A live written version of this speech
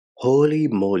Holy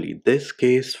moly, this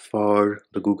case for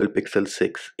the Google Pixel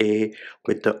 6a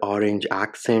with the orange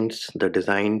accents, the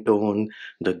design tone,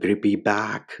 the grippy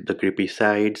back, the grippy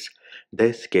sides,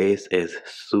 this case is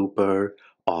super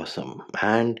awesome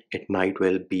and it might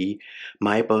well be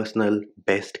my personal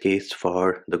best case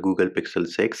for the Google Pixel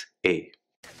 6a.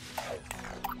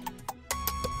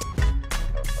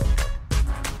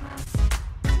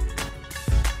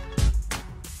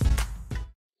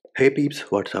 Hey peeps,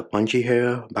 what's up? Punchy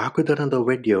here, back with another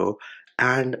video,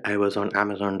 and I was on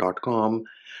Amazon.com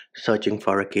searching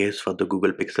for a case for the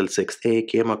Google Pixel 6a,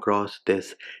 came across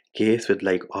this case with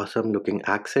like awesome looking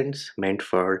accents meant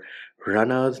for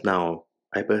runners. Now,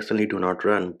 I personally do not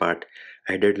run, but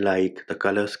I did like the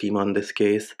color scheme on this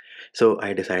case, so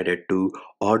I decided to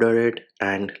order it,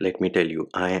 and let me tell you,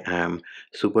 I am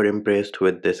super impressed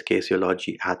with this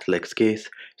Caseology Athlex case,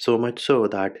 so much so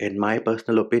that in my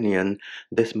personal opinion,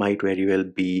 this might very well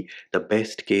be the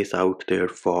best case out there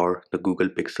for the Google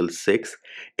Pixel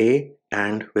 6a.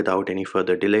 And without any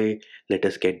further delay, let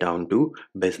us get down to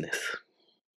business.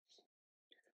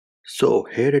 So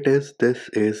here it is. This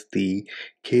is the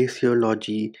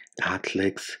Caseology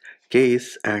Athlex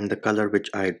case, and the color which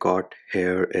I got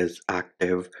here is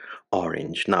active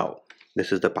orange. Now,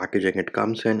 this is the packaging it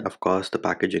comes in. Of course, the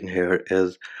packaging here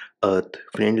is earth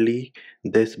friendly.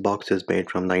 This box is made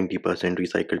from 90%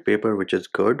 recycled paper, which is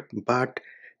good, but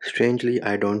strangely,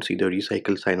 I don't see the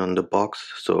recycle sign on the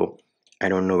box, so I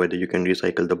don't know whether you can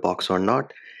recycle the box or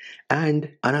not.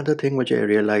 And another thing which I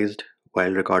realized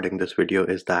while recording this video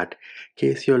is that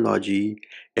Caseology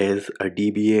is a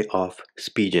DBA of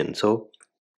Spigen. So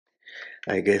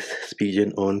I guess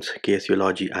Spigen owns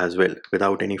Caseology as well.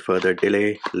 Without any further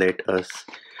delay, let us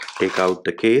take out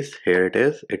the case. Here it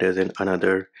is. It is in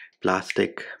another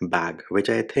plastic bag, which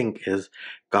I think is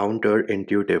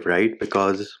counterintuitive, right?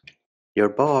 Because your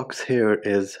box here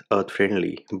is earth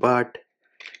friendly, but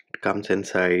it comes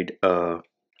inside a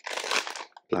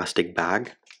plastic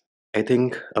bag. I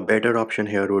think a better option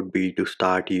here would be to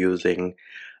start using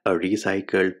a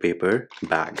recycled paper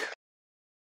bag.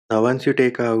 Now, once you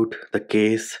take out the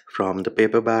case from the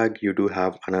paper bag, you do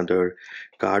have another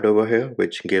card over here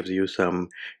which gives you some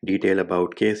detail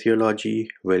about Caseology.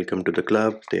 Welcome to the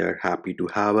club. They are happy to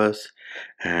have us.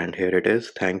 And here it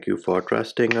is. Thank you for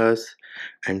trusting us.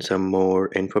 And some more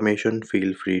information.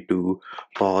 Feel free to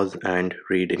pause and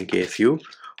read in case you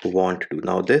want to.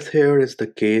 Now, this here is the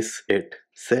case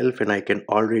itself, and I can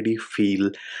already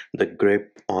feel the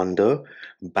grip on the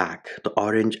back. The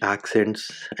orange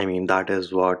accents, I mean, that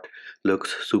is what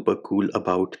looks super cool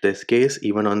about this case.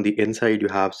 Even on the inside, you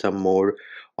have some more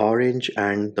orange,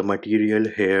 and the material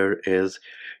here is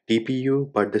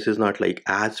TPU, but this is not like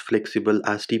as flexible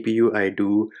as TPU. I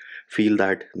do feel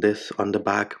that this on the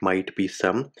back might be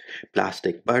some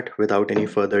plastic. But without any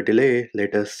further delay,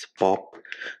 let us pop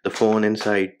the phone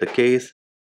inside the case.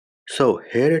 So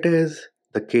here it is.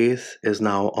 The case is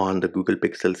now on the Google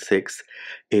Pixel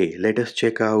 6a. Let us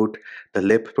check out the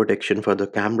lip protection for the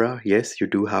camera. Yes, you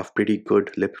do have pretty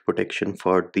good lip protection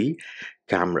for the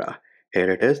camera. Here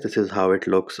it is. This is how it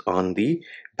looks on the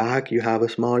back. You have a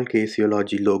small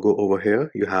Caseology logo over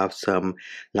here. You have some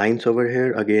lines over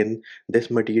here. Again, this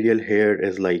material here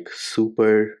is like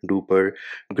super duper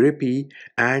grippy,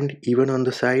 and even on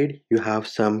the side you have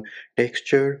some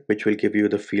texture which will give you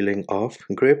the feeling of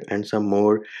grip, and some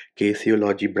more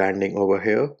Caseology branding over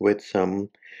here with some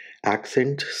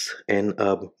accents in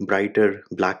a brighter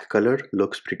black color.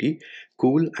 Looks pretty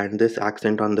cool. And this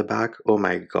accent on the back, oh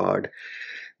my god,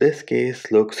 this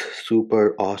case looks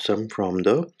super awesome from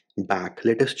the back.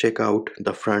 Let us check out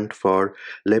the front for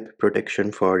lip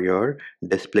protection for your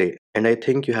display. And I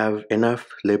think you have enough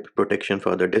lip protection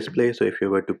for the display. So if you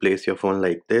were to place your phone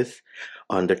like this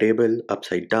on the table,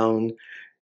 upside down,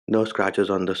 no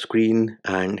scratches on the screen,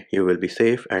 and you will be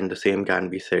safe. And the same can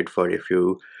be said for if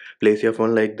you place your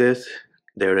phone like this.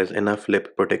 There is enough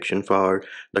lip protection for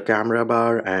the camera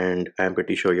bar, and I'm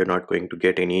pretty sure you're not going to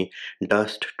get any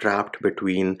dust trapped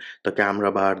between the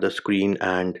camera bar, the screen,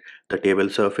 and the table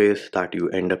surface that you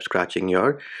end up scratching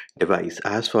your device.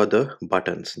 As for the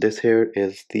buttons, this here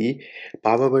is the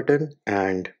power button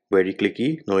and very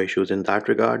clicky, no issues in that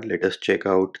regard. Let us check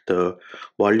out the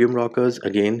volume rockers.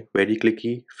 Again, very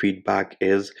clicky, feedback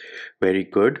is very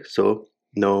good, so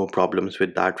no problems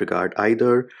with that regard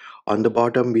either. On the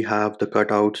bottom we have the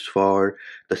cutouts for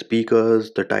the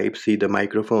speakers, the type C, the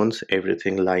microphones.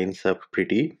 Everything lines up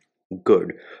pretty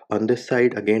good. On this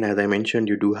side, again, as I mentioned,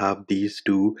 you do have these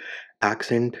two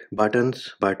accent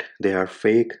buttons, but they are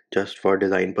fake just for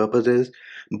design purposes,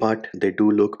 but they do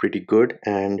look pretty good.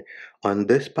 And on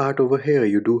this part over here,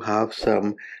 you do have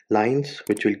some lines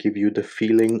which will give you the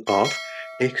feeling of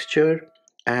texture.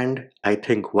 And I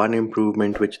think one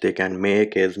improvement which they can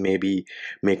make is maybe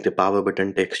make the power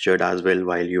button textured as well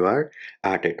while you are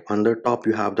at it. On the top,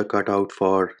 you have the cutout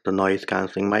for the noise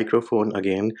cancelling microphone.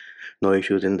 Again, no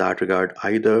issues in that regard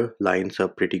either. Lines are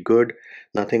pretty good.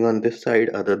 Nothing on this side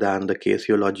other than the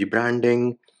Caseology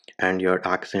branding and your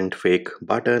accent fake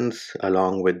buttons,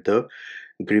 along with the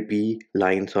grippy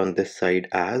lines on this side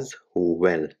as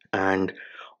well. And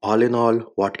all in all,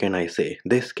 what can I say?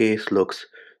 This case looks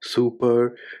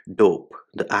super dope.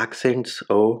 The accents,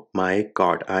 oh my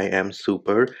god, I am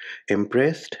super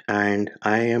impressed, and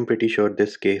I am pretty sure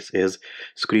this case is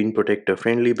screen protector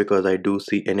friendly because I do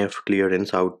see enough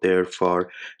clearance out there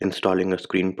for installing a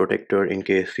screen protector in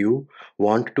case you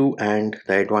want to. And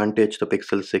the advantage the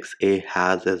Pixel 6a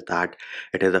has is that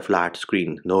it is a flat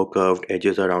screen, no curved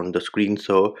edges around the screen.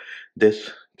 So this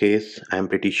case, I'm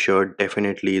pretty sure,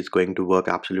 definitely is going to work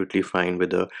absolutely fine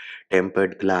with a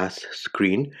tempered glass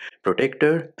screen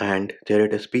protector. And there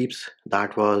it is, peeps.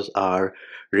 That was our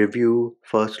review,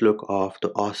 first look of the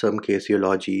awesome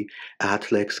Caseology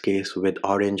Athlex case with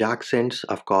orange accents.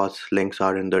 Of course, links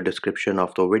are in the description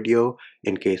of the video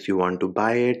in case you want to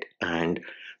buy it. And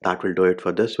that will do it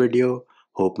for this video.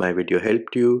 Hope my video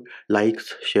helped you.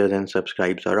 Likes, shares, and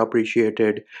subscribes are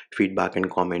appreciated. Feedback and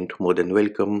comment more than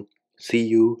welcome. See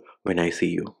you when I see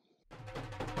you.